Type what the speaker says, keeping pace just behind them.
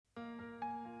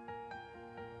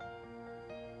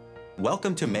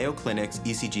Welcome to Mayo Clinic's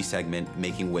ECG segment,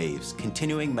 Making Waves,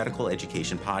 continuing medical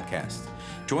education podcast.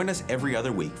 Join us every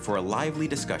other week for a lively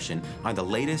discussion on the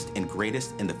latest and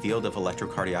greatest in the field of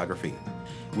electrocardiography.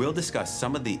 We'll discuss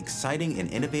some of the exciting and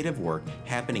innovative work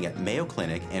happening at Mayo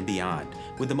Clinic and beyond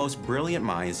with the most brilliant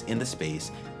minds in the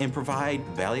space and provide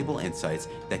valuable insights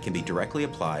that can be directly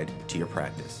applied to your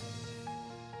practice.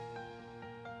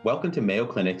 Welcome to Mayo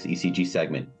Clinic's ECG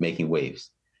segment, Making Waves.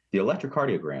 The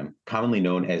electrocardiogram, commonly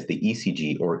known as the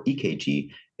ECG or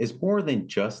EKG, is more than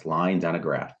just lines on a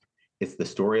graph. It's the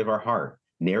story of our heart,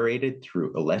 narrated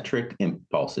through electric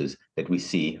impulses that we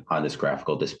see on this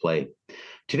graphical display.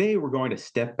 Today, we're going to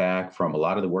step back from a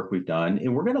lot of the work we've done,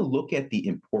 and we're going to look at the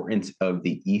importance of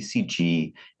the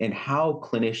ECG and how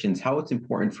it's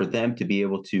important for them to be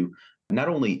able to not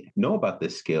only know about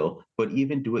this skill, but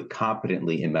even do it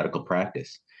competently in medical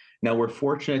practice. Now, we're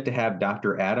fortunate to have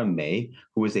Dr. Adam May,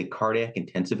 who is a cardiac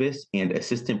intensivist and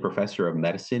assistant professor of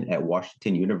medicine at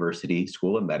Washington University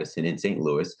School of Medicine in St.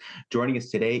 Louis, joining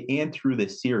us today and through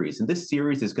this series. And this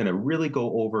series is going to really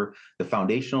go over the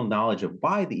foundational knowledge of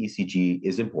why the ECG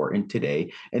is important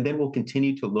today. And then we'll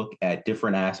continue to look at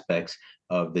different aspects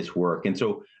of this work. And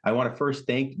so I want to first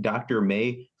thank Dr.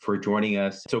 May for joining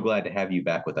us. So glad to have you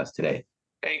back with us today.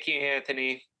 Thank you,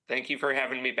 Anthony. Thank you for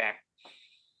having me back.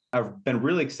 I've been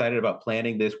really excited about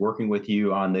planning this, working with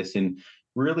you on this, and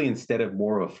really instead of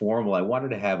more of a formal, I wanted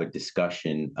to have a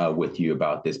discussion with you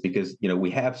about this because,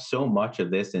 we have so much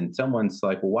of this and someone's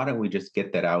like, well, why don't we just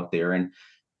get that out there? And,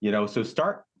 so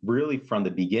start really from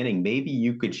the beginning. Maybe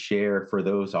you could share for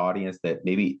those audience that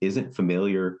maybe isn't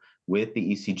familiar with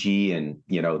the ECG and,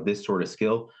 this sort of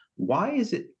skill. Why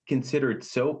is it considered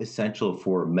so essential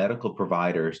for medical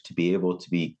providers to be able to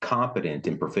be competent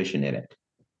and proficient in it?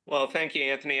 Well, thank you,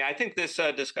 Anthony. I think this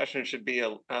discussion should be a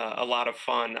lot of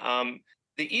fun.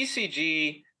 The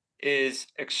ECG is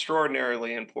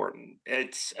extraordinarily important.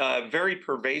 It's very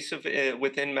pervasive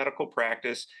within medical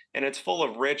practice, and it's full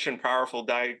of rich and powerful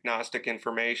diagnostic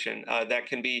information that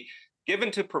can be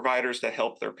given to providers to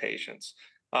help their patients.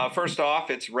 First off,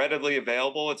 it's readily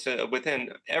available. It's within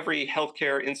every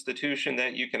healthcare institution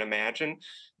that you can imagine.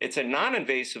 It's a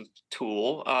non-invasive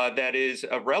tool that is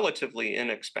relatively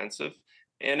inexpensive.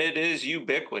 And it is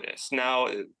ubiquitous. Now,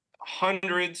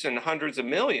 hundreds and hundreds of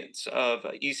millions of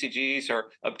ECGs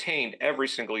are obtained every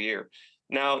single year.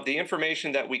 Now, the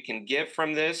information that we can get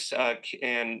from this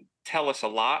can tell us a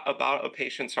lot about a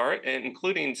patient's heart,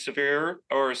 including severe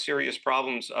or serious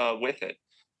problems with it.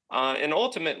 And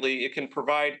ultimately, it can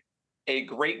provide a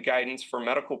great guidance for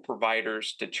medical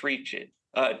providers to treat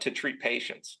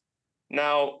patients.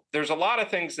 Now, there's a lot of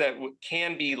things that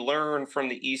can be learned from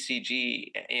the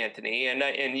ECG, Anthony,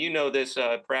 and you know this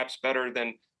perhaps better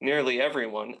than nearly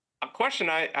everyone. A question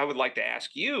I would like to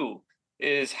ask you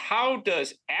is, how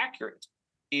does accurate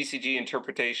ECG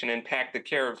interpretation impact the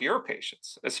care of your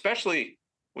patients, especially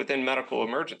within medical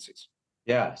emergencies?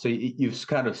 Yeah, so you've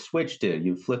kind of switched it.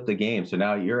 You've flipped the game. So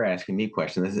now you're asking me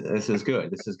questions. This is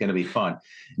good. This is going to be fun.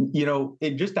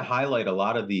 And just to highlight a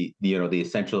lot of the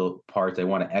essential parts, I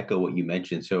want to echo what you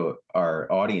mentioned. So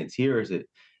our audience here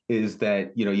is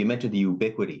that you mentioned the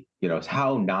ubiquity. It's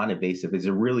how non-invasive is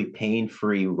a really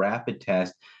pain-free, rapid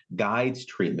test, guides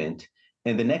treatment.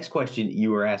 And the next question you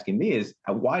were asking me is,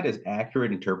 why does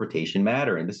accurate interpretation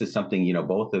matter? And this is something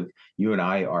both of you and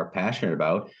I are passionate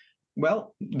about.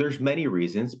 Well, there's many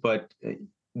reasons, but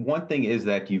one thing is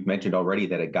that you've mentioned already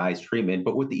that it guides treatment,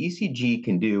 but what the ECG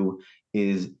can do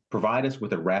is provide us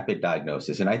with a rapid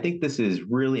diagnosis. And I think this is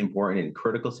really important in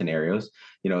critical scenarios.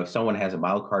 If someone has a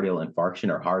myocardial infarction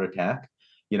or heart attack,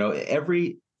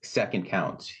 every second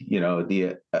counts.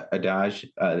 The adage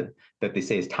that they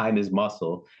say is time is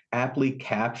muscle aptly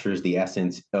captures the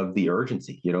essence of the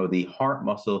urgency. The heart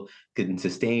muscle can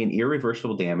sustain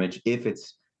irreversible damage if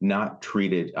it's not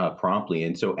treated promptly.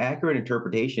 And so accurate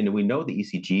interpretation, and we know the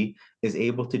ECG is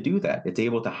able to do that. It's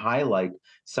able to highlight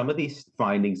some of these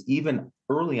findings even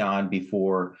early on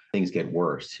before things get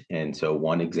worse. And so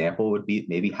one example would be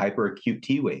maybe hyperacute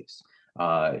T waves.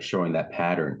 Showing that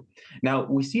pattern. Now,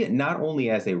 we see it not only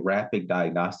as a rapid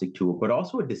diagnostic tool, but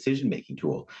also a decision-making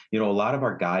tool. A lot of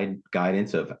our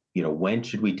guidance of, when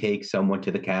should we take someone to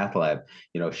the cath lab?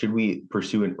 Should we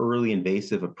pursue an early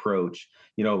invasive approach?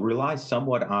 Relies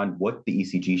somewhat on what the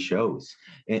ECG shows.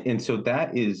 And so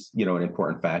that is, an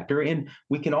important factor. And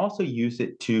we can also use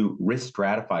it to risk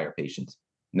stratify our patients.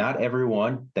 Not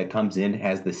everyone that comes in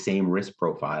has the same risk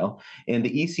profile. And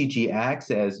the ECG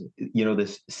acts as,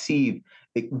 this sieve.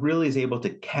 It really is able to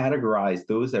categorize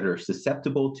those that are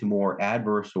susceptible to more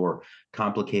adverse or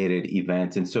complicated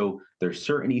events. And so there's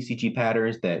certain ECG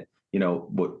patterns that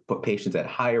would put patients at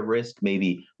higher risk,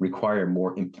 maybe require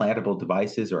more implantable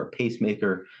devices or a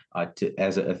pacemaker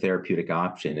as a therapeutic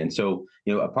option. And so,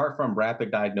 apart from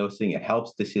rapid diagnosing, it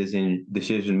helps decision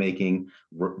making,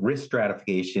 risk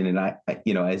stratification, and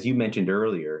as you mentioned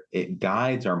earlier, it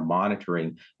guides our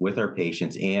monitoring with our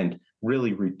patients and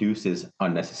really reduces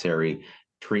unnecessary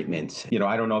treatments.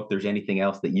 I don't know if there's anything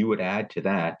else that you would add to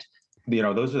that.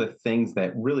 Those are the things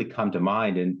that really come to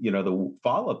mind. And, the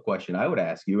follow-up question I would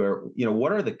ask you are,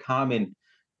 what are the common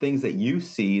things that you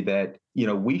see that,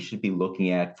 we should be looking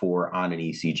at for on an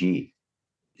ECG?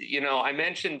 I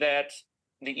mentioned that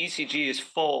the ECG is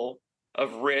full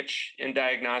of rich and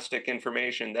diagnostic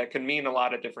information that can mean a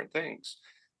lot of different things,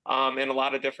 and a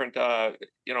lot of different,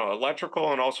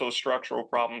 electrical and also structural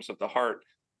problems of the heart.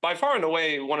 By far and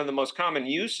away, one of the most common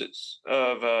uses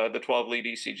of the 12 lead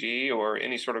ECG or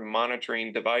any sort of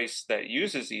monitoring device that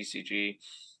uses ECG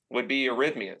would be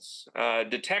arrhythmias,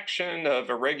 detection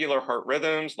of irregular heart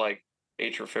rhythms like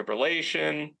atrial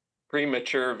fibrillation,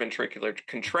 premature ventricular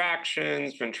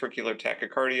contractions, ventricular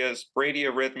tachycardias,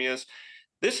 bradyarrhythmias.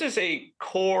 This is a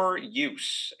core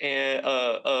use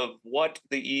of what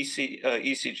the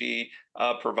ECG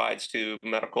provides to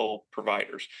medical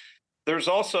providers. There's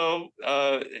also,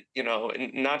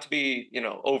 not to be,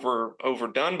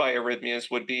 overdone by arrhythmias,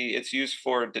 would be its use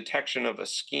for detection of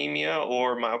ischemia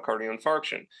or myocardial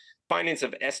infarction. Findings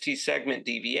of ST segment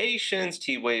deviations,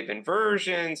 T wave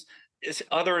inversions,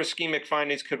 other ischemic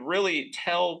findings could really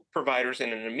tell providers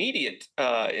in an immediate,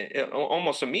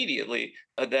 almost immediately,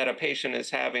 that a patient is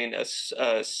having a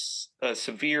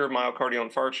severe myocardial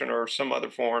infarction or some other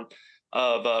form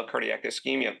of cardiac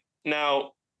ischemia.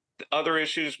 Now, other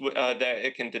issues that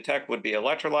it can detect would be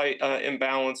electrolyte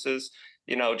imbalances,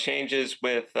 changes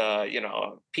with,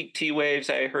 peak T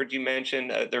waves. I heard you mention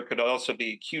there could also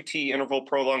be QT interval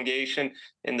prolongation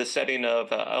in the setting of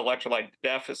electrolyte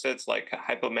deficits like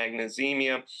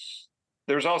hypomagnesemia.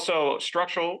 There's also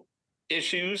structural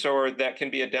issues or that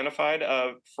can be identified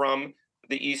from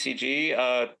the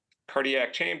ECG.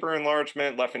 Cardiac chamber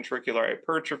enlargement, left ventricular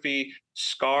hypertrophy,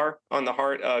 scar on the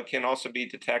heart can also be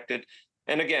detected.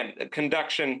 And again,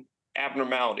 conduction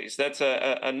abnormalities. That's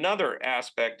another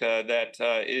aspect that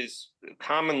is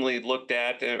commonly looked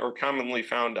at or commonly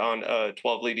found on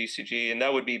 12-lead ECG, and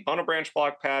that would be bundle branch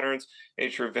block patterns,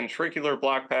 atrioventricular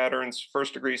block patterns,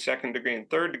 first degree, second degree, and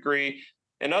third degree,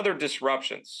 and other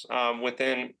disruptions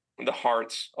within the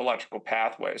heart's electrical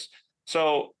pathways.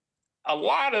 So a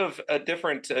lot of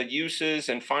different uses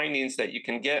and findings that you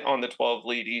can get on the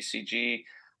 12-lead ECG.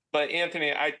 But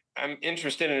Anthony, I'm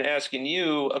interested in asking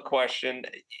you a question.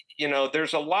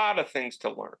 There's a lot of things to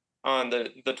learn on the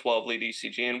 12-lead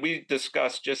ECG, and we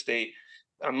discussed just a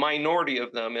minority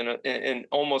of them in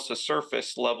almost a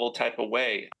surface level type of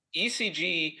way.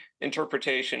 ECG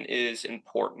interpretation is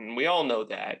important. We all know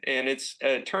that, and it's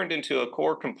turned into a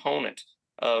core component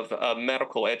of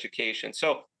medical education.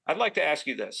 So I'd like to ask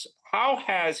you this: how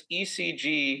has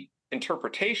ECG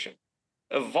interpretation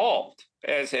evolved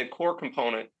as a core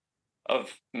component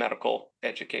of medical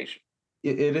education?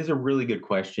 It is a really good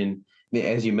question.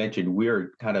 As you mentioned,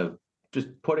 we're kind of just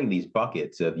putting these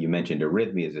buckets of, you mentioned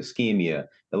arrhythmias, ischemia,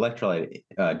 electrolyte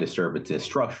disturbances,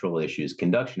 structural issues,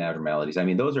 conduction abnormalities. I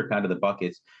mean, those are kind of the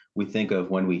buckets we think of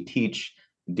when we teach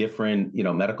different,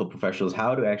 medical professionals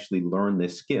how to actually learn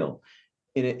this skill.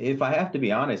 And if I have to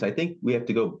be honest, I think we have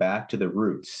to go back to the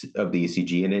roots of the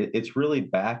ECG, and it's really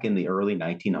back in the early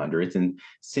 1900s. And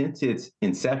since its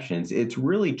inceptions, it's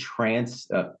really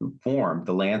transformed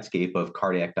the landscape of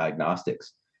cardiac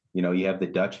diagnostics. You have the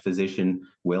Dutch physician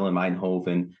Willem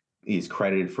Einthoven. He's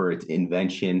credited for its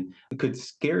invention. We could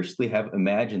scarcely have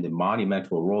imagined the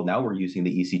monumental role. Now we're using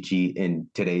the ECG in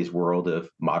today's world of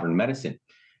modern medicine.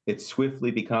 It's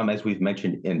swiftly become, as we've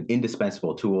mentioned, an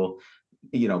indispensable tool,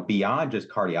 beyond just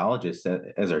cardiologists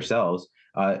as ourselves.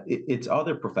 It's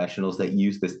other professionals that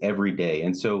use this every day.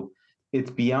 And so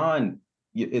it's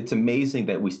amazing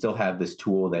that we still have this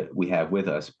tool that we have with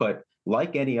us. But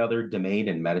like any other domain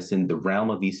in medicine, the realm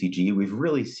of ECG, we've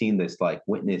really seen this,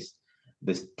 witness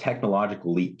this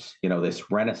technological leaps,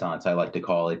 this renaissance, I like to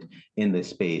call it, in this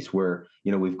space where,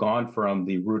 we've gone from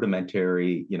the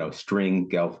rudimentary, string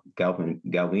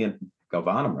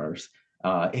galvanometers.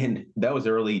 And that was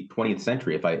early 20th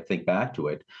century, if I think back to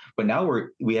it. But now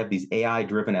we have these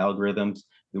AI-driven algorithms.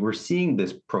 We're seeing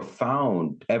this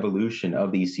profound evolution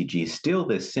of the ECG, still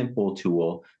this simple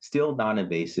tool, still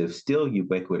non-invasive, still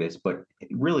ubiquitous, but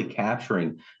really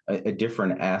capturing a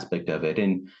different aspect of it.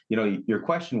 And, your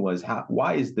question was,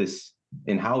 why is this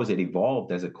and how has it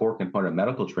evolved as a core component of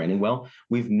medical training? Well,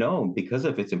 we've known because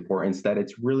of its importance that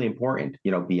it's really important,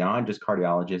 beyond just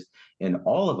cardiologists and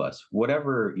all of us,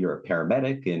 whatever you're a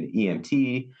paramedic, an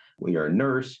EMT, you're a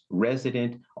nurse,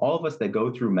 resident, all of us that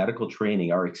go through medical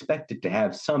training are expected to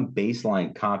have some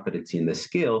baseline competency in the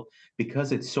skill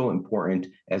because it's so important,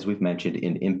 as we've mentioned,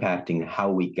 in impacting how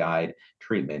we guide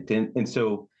treatment. And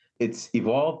so it's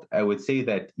evolved. I would say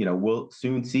that, we'll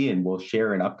soon see and we'll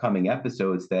share in upcoming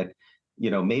episodes that,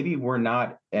 maybe we're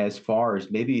not as far as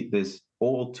maybe this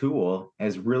old tool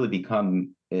has really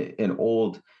become an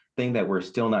old thing that we're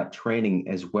still not training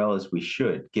as well as we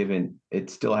should, given it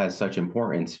still has such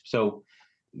importance. So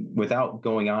without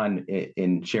going on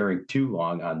and sharing too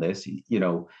long on this,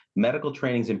 medical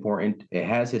training is important. It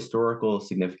has historical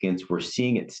significance. We're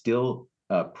seeing it still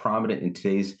prominent in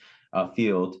today's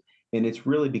field. And it's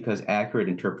really because accurate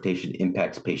interpretation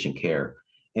impacts patient care.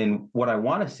 And what I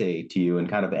want to say to you and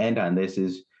kind of end on this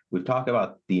is we've talked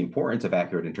about the importance of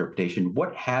accurate interpretation.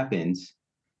 What happens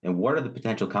and what are the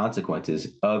potential consequences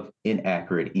of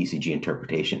inaccurate ECG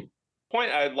interpretation?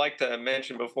 Point I'd like to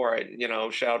mention before I,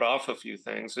 shout off a few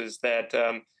things is that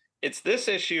it's this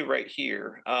issue right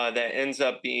here that ends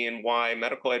up being why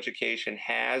medical education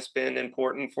has been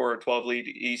important for 12-lead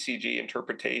ECG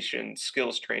interpretation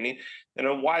skills training,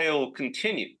 and why it will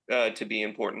continue to be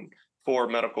important for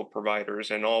medical providers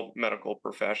and all medical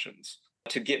professions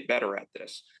to get better at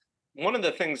this. One of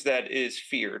the things that is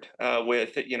feared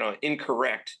with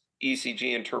incorrect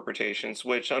ECG interpretations,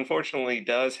 which unfortunately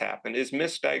does happen, is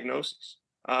misdiagnosis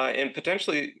and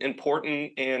potentially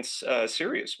important and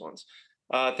serious ones.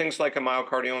 Things like a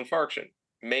myocardial infarction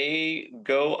may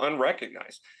go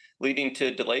unrecognized, leading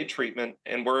to delayed treatment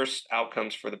and worse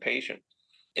outcomes for the patient.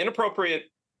 Inappropriate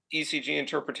ECG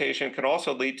interpretation can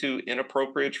also lead to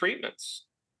inappropriate treatments.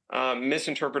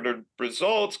 Misinterpreted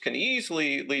results can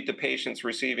easily lead to patients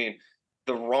receiving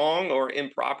the wrong or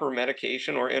improper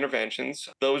medication or interventions,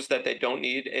 those that they don't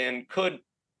need, and could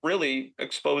really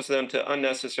expose them to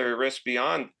unnecessary risk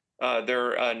beyond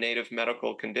their native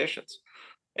medical conditions.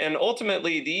 And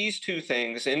ultimately, these two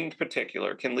things in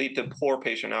particular can lead to poor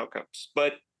patient outcomes.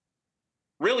 But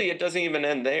really, it doesn't even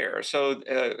end there. So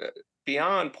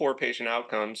beyond poor patient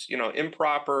outcomes,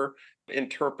 improper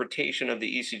interpretation of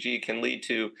the ECG can lead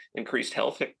to increased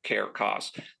health care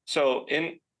costs. So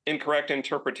incorrect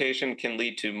interpretation can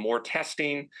lead to more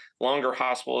testing, longer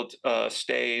hospital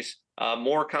stays,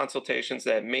 more consultations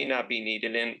that may not be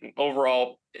needed, and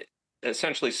overall,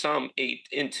 essentially sum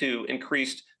into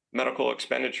increased medical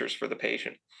expenditures for the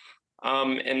patient.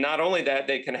 And not only that,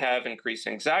 they can have increased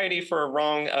anxiety for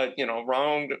wrong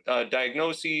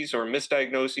diagnoses or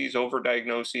misdiagnoses,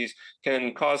 overdiagnoses,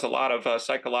 can cause a lot of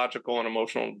psychological and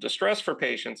emotional distress for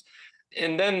patients.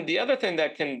 And then the other thing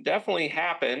that can definitely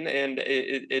happen, and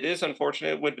it is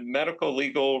unfortunate, with medical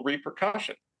legal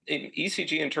repercussion.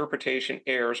 ECG interpretation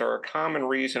errors are a common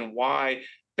reason why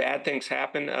bad things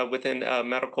happen within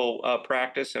medical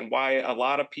practice, and why a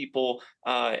lot of people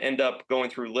end up going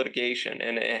through litigation.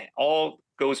 And it all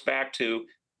goes back to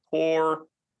poor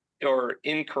or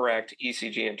incorrect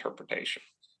ECG interpretation.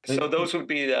 So those would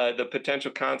be the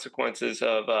potential consequences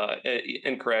of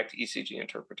incorrect ECG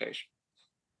interpretation.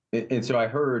 And so I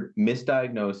heard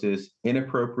misdiagnosis,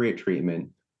 inappropriate treatment.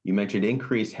 You mentioned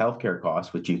increased healthcare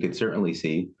costs, which you could certainly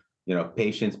see,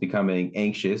 patients becoming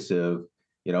anxious of,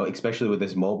 especially with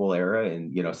this mobile era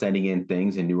and, sending in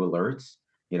things and new alerts,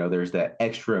 there's that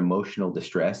extra emotional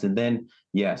distress. And then,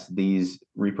 yes, these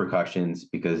repercussions,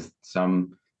 because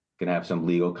some can have some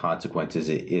legal consequences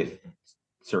if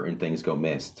certain things go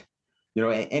missed.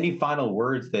 Any final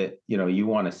words that, you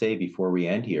want to say before we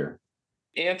end here?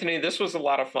 Anthony, this was a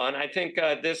lot of fun. I think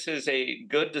this is a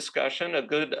good discussion, a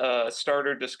good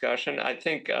starter discussion. I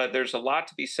think there's a lot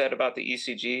to be said about the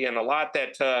ECG, and a lot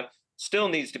that still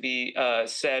needs to be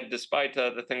said despite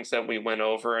the things that we went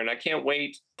over. And I can't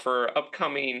wait for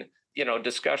upcoming,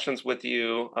 discussions with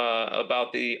you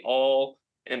about the all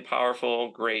and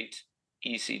powerful great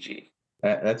ECG.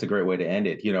 That's a great way to end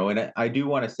it. And I do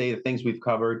want to say the things we've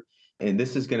covered, and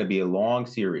this is going to be a long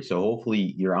series, so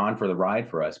hopefully you're on for the ride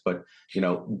for us. But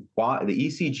why the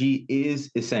ECG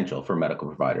is essential for medical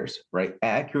providers, right?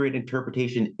 Accurate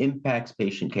interpretation impacts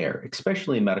patient care,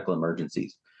 especially in medical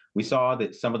emergencies. We saw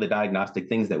that some of the diagnostic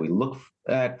things that we look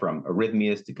at, from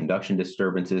arrhythmias to conduction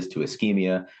disturbances to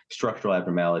ischemia, structural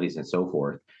abnormalities, and so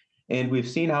forth. And we've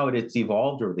seen how it's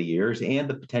evolved over the years and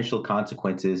the potential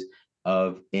consequences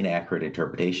of inaccurate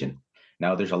interpretation.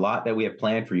 Now, there's a lot that we have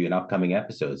planned for you in upcoming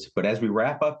episodes, but as we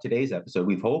wrap up today's episode,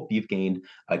 we hope you've gained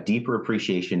a deeper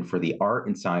appreciation for the art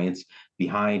and science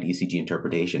behind ECG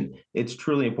interpretation. It's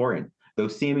truly important.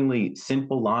 Those seemingly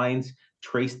simple lines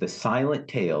trace the silent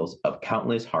tales of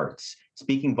countless hearts,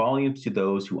 speaking volumes to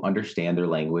those who understand their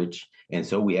language. And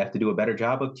so we have to do a better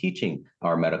job of teaching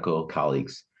our medical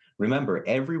colleagues. Remember,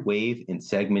 every wave and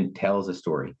segment tells a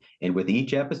story. And with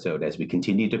each episode, as we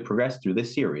continue to progress through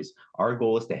this series, our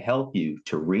goal is to help you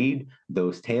to read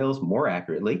those tales more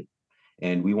accurately.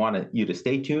 And we want you to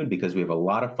stay tuned because we have a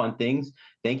lot of fun things.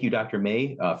 Thank you, Dr.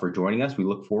 May, for joining us. We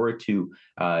look forward to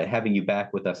having you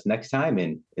back with us next time.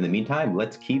 And in the meantime,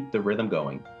 let's keep the rhythm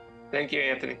going. Thank you,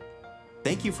 Anthony.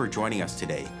 Thank you for joining us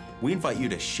today. We invite you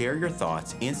to share your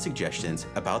thoughts and suggestions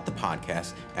about the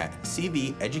podcast at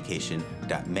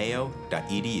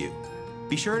cveducation.mayo.edu.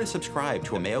 Be sure to subscribe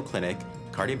to a Mayo Clinic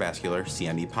Cardiovascular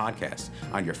CME podcast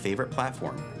on your favorite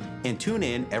platform, and tune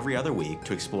in every other week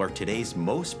to explore today's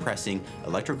most pressing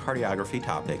electrocardiography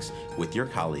topics with your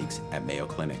colleagues at Mayo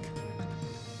Clinic.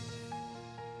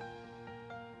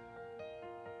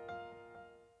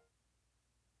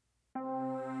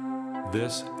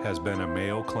 This has been a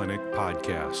Mayo Clinic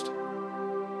podcast.